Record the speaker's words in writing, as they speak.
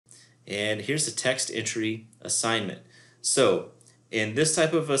And here's the text entry assignment. So in this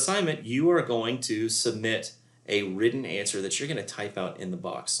type of assignment, you are going to submit a written answer that you're going to type out in the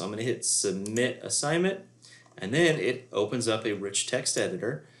box. So I'm going to hit submit assignment, and then it opens up a rich text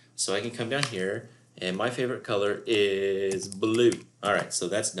editor. So I can come down here, and my favorite color is blue. All right, so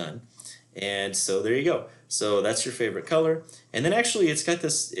that's done. And so there you go. So that's your favorite color. And then actually it's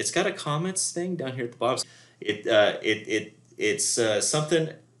got a comments thing down here at the bottom. It's something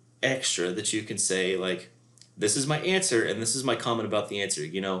extra that you can say, like, this is my answer and this is my comment about the answer,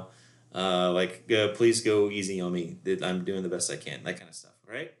 please go easy on me. I'm doing the best I can, that kind of stuff,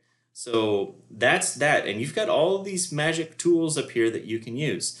 right? So that's that, and you've got all of these magic tools up here that you can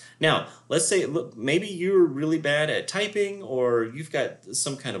use. Now, let's say, look, maybe you're really bad at typing, or you've got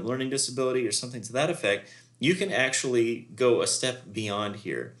some kind of learning disability or something to that effect. You can actually go a step beyond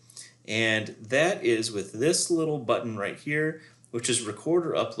here, and that is with this little button right here, which is record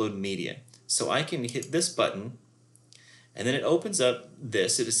or upload media. So I can hit this button, and then it opens up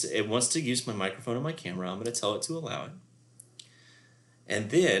this. It wants to use my microphone and my camera. I'm going to tell it to allow it. And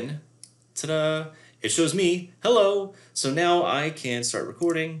then, ta-da, it shows me, hello. So now I can start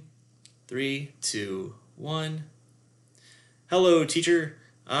recording. 3, 2, 1. Hello, teacher.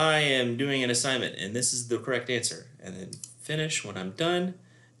 I am doing an assignment, and this is the correct answer. And then finish when I'm done.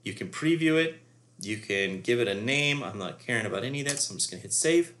 You can preview it. You can give it a name. I'm not caring about any of that, so I'm just going to hit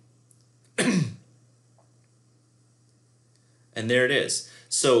save. And there it is.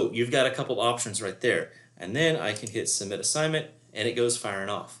 So you've got a couple options right there. And then I can hit submit assignment, and it goes firing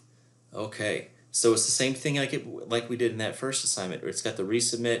off. Okay, so it's the same thing like we did in that first assignment, where it's got the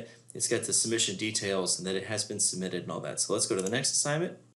resubmit, it's got the submission details, and that it has been submitted and all that. So let's go to the next assignment.